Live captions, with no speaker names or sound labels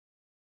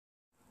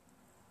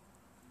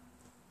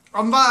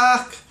I'm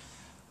back!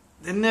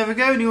 Didn't ever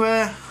go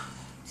anywhere.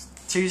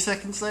 2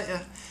 seconds later.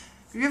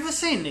 Have you ever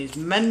seen these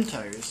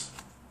Mentos?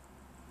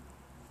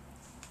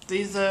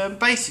 These are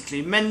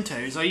basically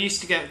Mentos I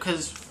used to get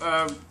because,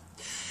 isn't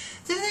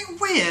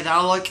it weird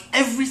how like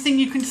everything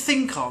you can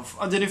think of,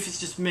 I don't know if it's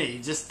just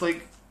me, just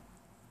like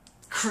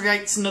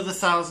creates another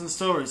 1,000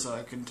 stories that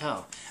I can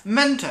tell.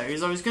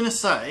 Mentos, I was going to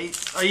say,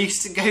 I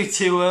used to go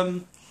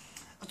to,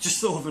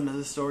 just thought of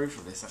another story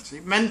for this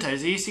actually. Mentos,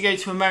 I used to go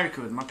to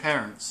America with my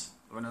parents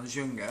when I was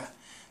younger,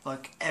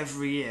 like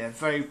every year.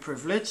 Very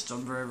privileged,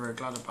 I'm very, very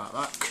glad about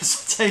that, because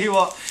I tell you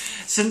what,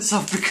 since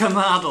I've become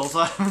an adult,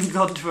 I haven't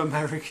gone to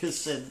America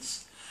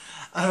since.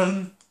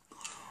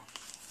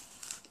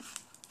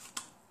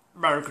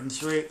 American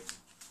Sweet.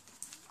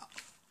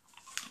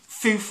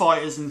 Foo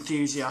Fighters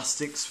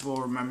enthusiasts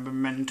will remember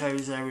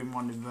Mentos there in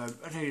one of them.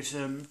 I think it's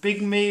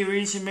Big Me or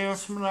Easy Me or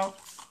something like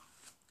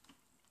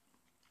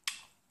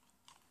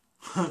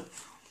that.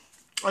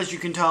 As you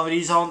can tell,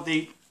 these aren't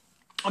the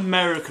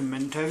American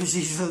Mentos,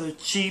 these are the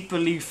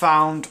cheaply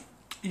found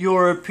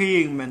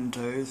European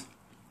Mentos,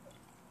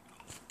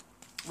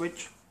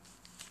 which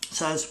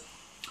says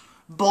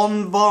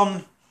Bon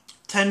Bon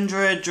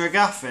Tendre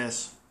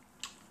Dragafis.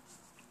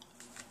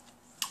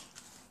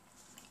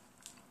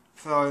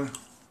 So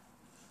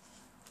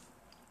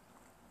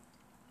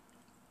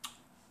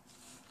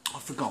I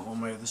forgot what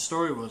way the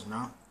story was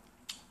now.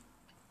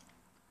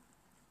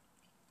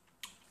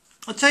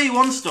 I'll tell you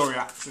one story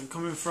actually,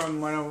 coming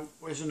from when I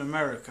was in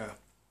America.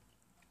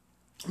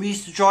 We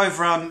used to drive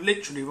around,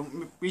 literally,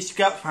 we used to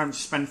get up and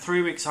spend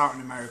 3 weeks out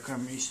in America,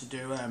 and we used to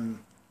do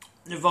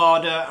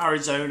Nevada,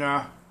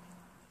 Arizona,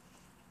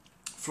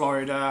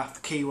 Florida,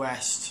 Key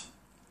West,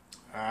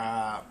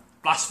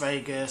 Las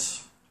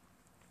Vegas,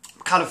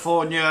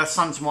 California,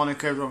 Santa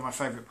Monica, one of my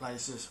favourite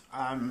places.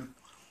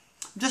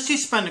 Just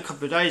used to spend a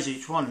couple of days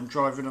each one and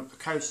driving up the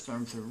coast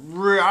and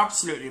everything.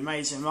 Absolutely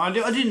amazing. I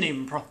didn't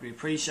even properly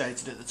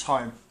appreciate it at the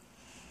time.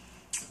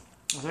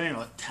 I was only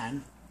like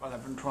 10,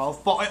 11,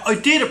 12. But I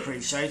did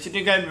appreciate it,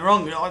 don't get me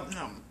wrong.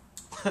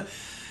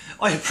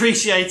 I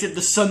appreciated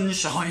the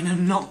sunshine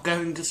and not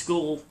going to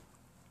school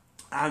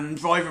and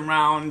driving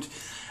around.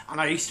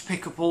 And I used to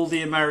pick up all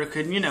the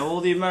American,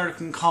 all the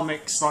American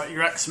comics, like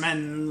your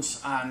X-Men's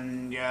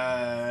and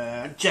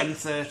Gen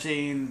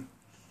 13.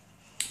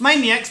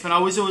 Mainly X-Men. I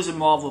was always a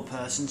Marvel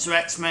person, so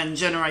X-Men,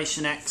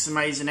 Generation X,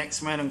 Amazing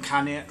X-Men,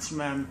 Uncanny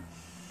X-Men,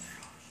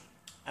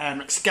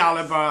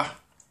 Excalibur.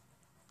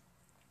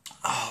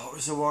 Oh, what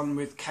was the one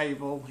with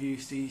Cable? He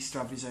used to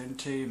have his own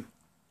team.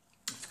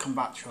 Let's come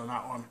back to you on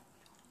that one.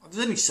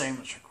 There's only so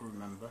much I can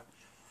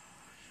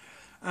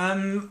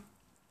remember.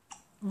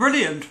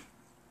 Brilliant.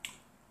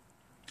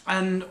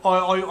 And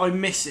I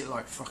miss it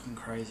like fucking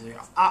crazy.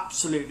 I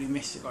absolutely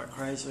miss it like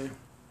crazy.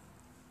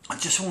 I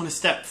just want to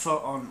step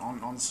foot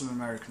on some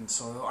American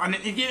soil. And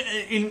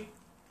it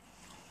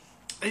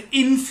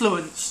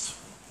influenced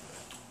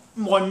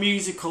my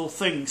musical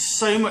things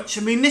so much.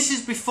 I mean, this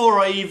is before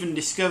I even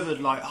discovered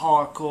like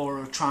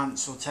hardcore or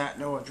trance or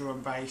techno or drum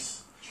and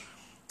bass.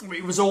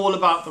 It was all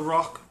about the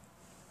rock.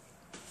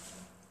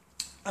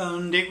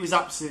 And it was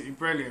absolutely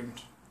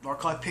brilliant.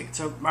 Like, I picked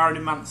up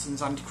Marilyn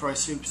Manson's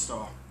AntiChrist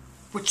Superstar.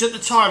 Which at the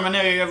time, I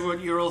know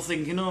you're all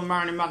thinking, oh,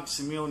 Marilyn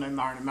Manson, we all know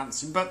Marilyn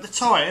Manson. But at the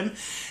time,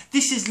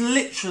 this is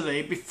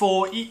literally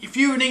before, if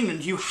you were in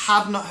England, you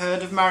had not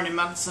heard of Marilyn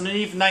Manson. And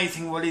even though you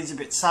think, well, he's a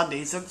bit sad,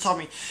 at the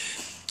time,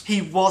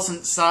 he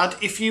wasn't sad.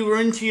 If you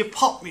were into your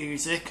pop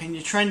music and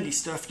your trendy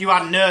stuff, you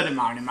hadn't heard of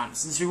Marilyn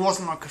Manson. So he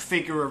wasn't like a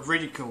figure of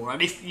ridicule.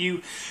 And if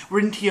you were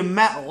into your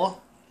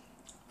metal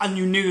and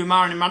you knew who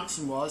Marilyn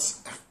Manson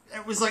was,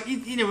 it was like,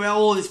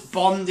 all this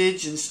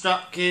bondage and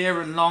strap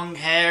gear and long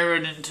hair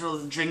and until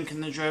the drink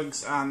and the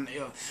drugs, and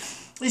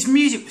his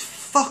music was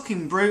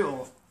fucking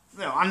brutal.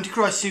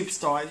 AntiChrist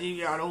Superstar,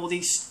 you had all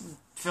these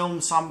film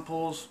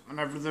samples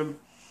and everything.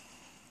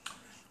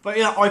 But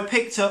I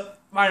picked up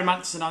Marilyn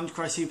Manson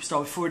AntiChrist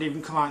Superstar before it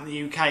even come out in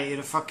the UK at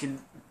a fucking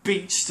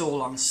beach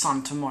stall on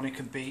Santa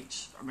Monica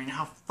Beach. I mean,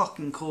 how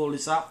fucking cool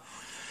is that?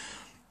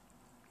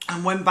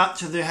 And went back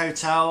to the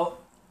hotel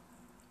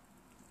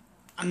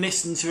and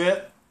listened to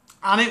it.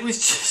 And it was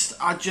just,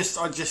 I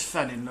just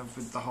fell in love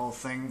with the whole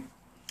thing.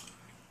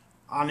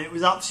 And it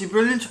was absolutely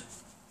brilliant.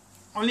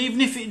 And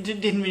even if it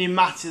didn't really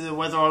matter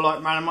whether I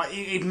liked Marilyn,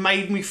 it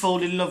made me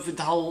fall in love with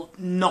the whole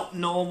not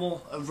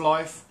normal of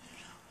life.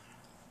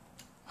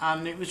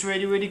 And it was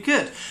really, really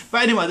good.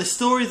 But anyway, the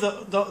story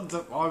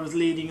that I was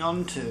leading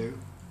on to,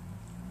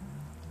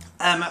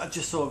 I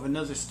just thought of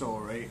another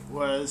story,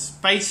 was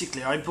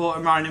basically I bought a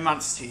Marilyn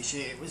Manson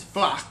t-shirt. It was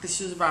black. This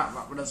was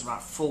about when I was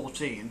about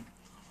 14.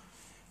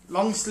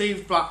 Long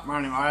sleeve black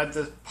Marilyn. I had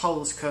the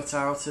holes cut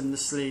out in the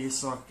sleeves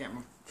so I could get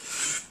my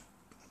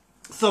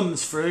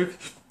thumbs through.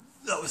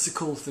 That was a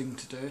cool thing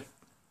to do.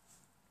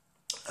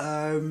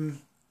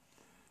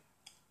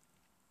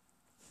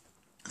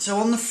 So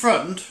on the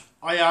front,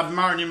 I had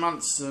Marilyn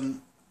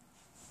Manson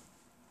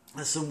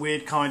as some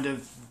weird kind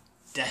of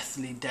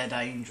deathly dead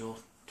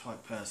angel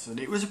type person.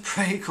 It was a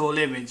pretty cool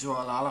image. Well,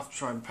 I'll have to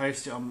try and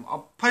post it on.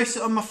 I'll post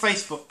it on my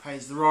Facebook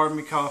page, the Ryan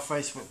McCarr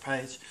Facebook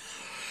page.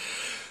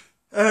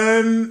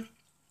 And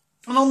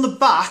on the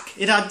back,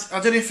 it had, I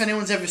don't know if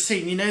anyone's ever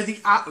seen, you know, the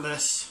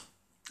atlas,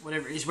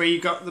 whatever it is, where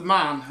you got the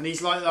man, and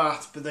he's like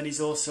that, but then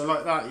he's also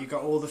like that. You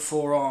got all the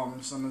four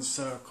arms and a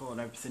circle and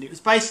everything. It was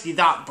basically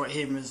that, but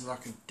him as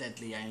like a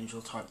deadly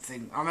angel type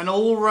thing. I mean,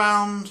 all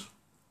round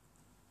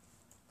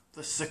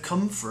the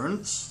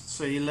circumference,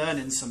 so you're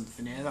learning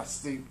something here.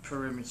 That's the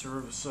perimeter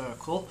of a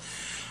circle.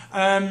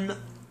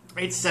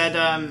 It said,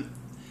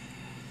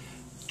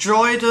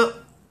 dried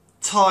up,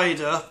 tied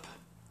up,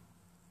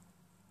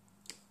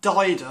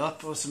 died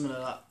up, or something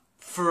like that,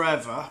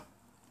 forever,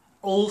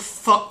 all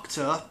fucked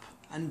up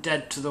and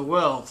dead to the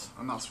world.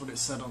 And that's what it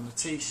said on the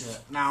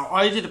t-shirt. Now,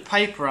 I did a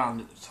paper round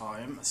at the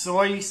time, so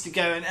I used to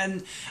go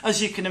and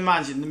as you can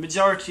imagine, the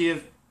majority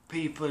of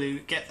people who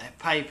get their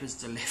papers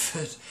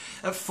delivered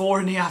at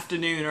 4 in the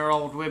afternoon are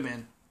old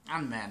women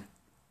and men.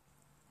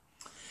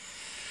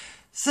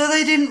 So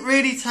they didn't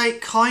really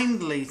take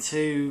kindly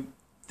to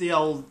the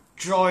old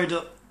dried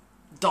up,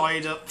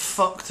 died up,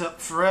 fucked up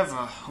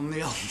forever on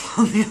the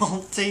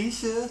old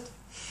t-shirt.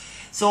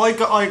 So I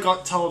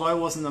got told I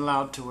wasn't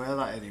allowed to wear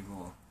that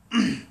anymore,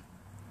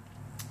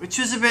 which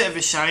was a bit of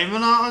a shame.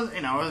 And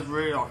I was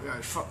really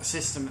like, fuck the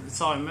system at the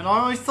time, and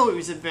I thought it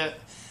was a bit.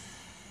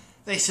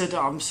 They said,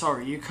 oh, I'm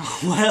sorry, you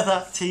can't wear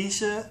that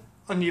t-shirt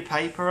on your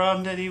paper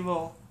round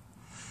anymore.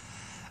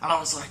 And I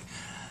was like,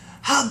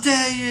 how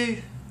dare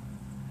you?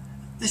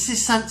 This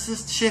is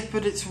censorship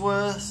at its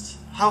worst.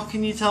 How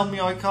can you tell me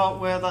I can't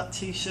wear that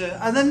t-shirt?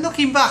 And then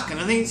looking back, and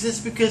I think it's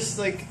just because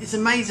like it's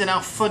amazing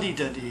how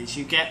fuddy-duddies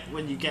you get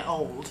when you get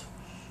old.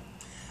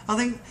 I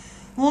think,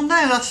 well,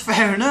 no, that's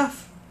fair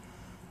enough.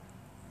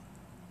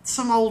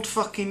 Some old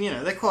fucking,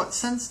 they're quite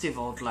sensitive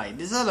old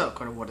ladies. They're not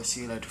going to want to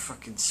see a load of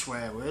fucking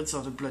swear words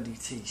on a bloody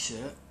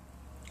t-shirt.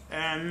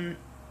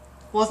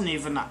 Wasn't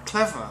even that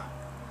clever.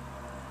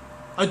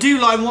 I do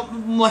like,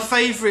 my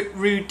favourite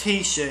rude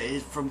t-shirt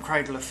is from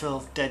Cradle of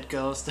Filth, Dead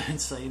Girls Don't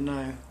Say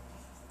No.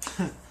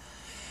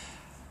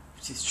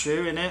 Which is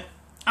true, innit?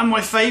 And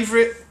my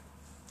favourite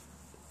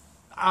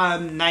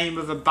name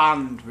of a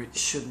band, which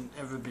shouldn't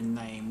ever been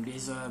named,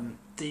 is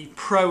the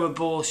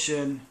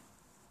pro-abortion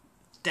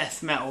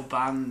death metal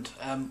band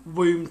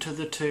Womb to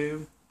the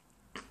Tomb,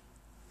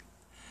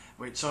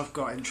 which I've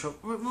got in trouble,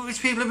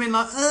 which people have been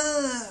like,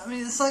 I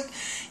mean, it's like,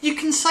 you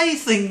can say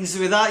things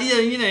without,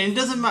 it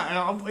doesn't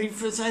matter.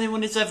 If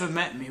anyone that's ever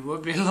met me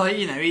would be like,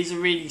 he's a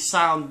really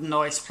sound,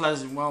 nice,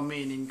 pleasant,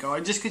 well-meaning guy.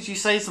 Just because you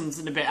say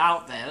something a bit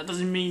out there, that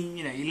doesn't mean,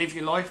 you live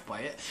your life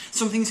by it.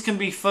 Some things can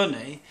be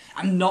funny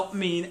and not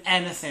mean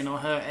anything or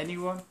hurt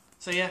anyone.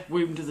 So yeah,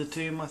 Womb to the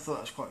Tomb, I thought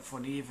that was quite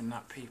funny, even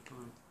that people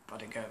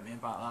had a go at me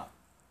about that.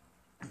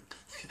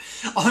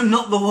 I'm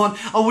not the one.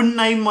 I wouldn't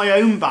name my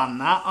own band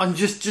that. I'm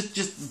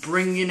just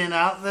bringing it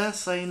out there,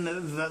 saying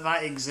that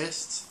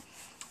exists.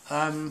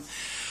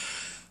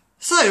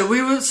 So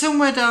we were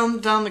somewhere down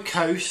the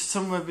coast,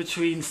 somewhere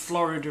between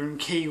Florida and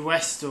Key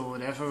West or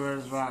whatever. I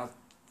was about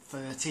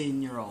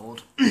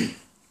 13-year-old, and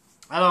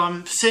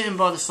I'm sitting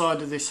by the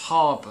side of this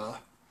harbour,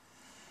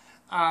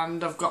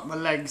 and I've got my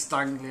legs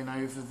dangling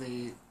over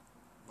the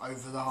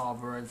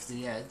harbour, over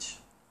the edge.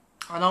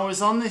 And I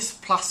was on this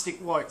plastic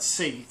white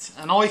seat,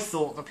 and I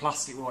thought the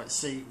plastic white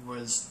seat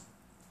was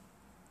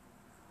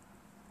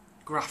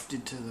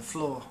grafted to the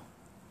floor,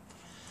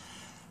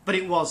 but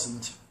it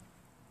wasn't.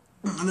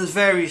 And there's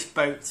various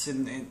boats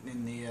in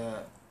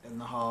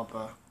the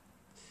harbour.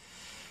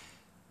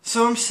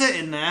 So I'm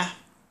sitting there,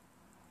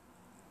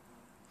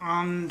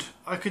 and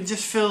I could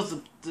just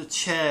feel the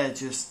chair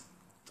just.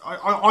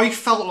 I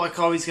felt like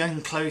I was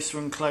getting closer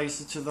and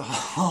closer to the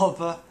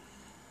harbour.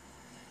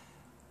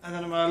 And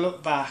then when I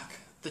looked back,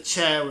 the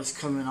chair was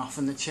coming off,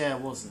 and the chair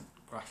wasn't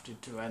grafted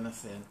to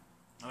anything.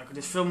 And I could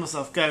just feel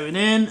myself going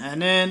in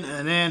and in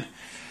and in.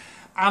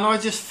 And I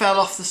just fell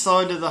off the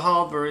side of the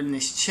harbour in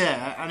this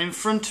chair, and in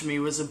front of me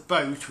was a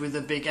boat with a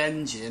big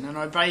engine, and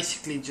I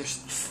basically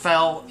just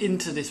fell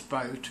into this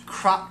boat,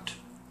 cracked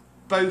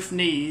both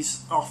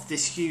knees off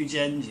this huge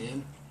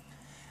engine,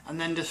 and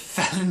then just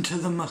fell into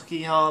the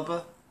mucky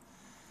harbour.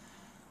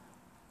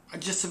 I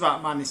just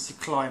about managed to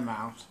climb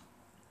out.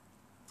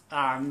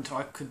 And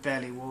I could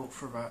barely walk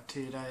for about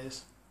 2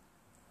 days.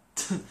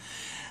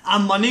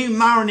 And my new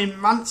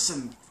Marilyn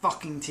Manson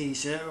fucking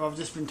t-shirt, who I've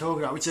just been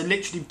talking about, which I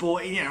literally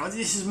bought,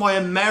 this is my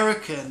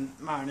American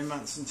Marilyn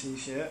Manson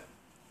t-shirt.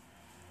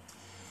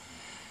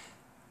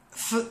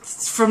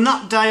 From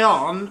that day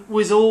on,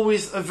 was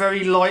always a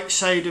very light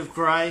shade of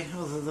grey,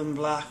 other than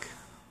black,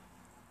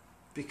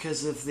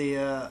 because of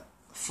the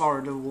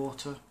Florida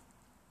water.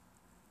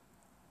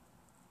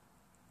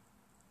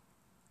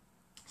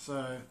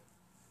 So,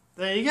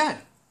 there you go.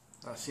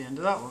 That's the end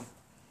of that one.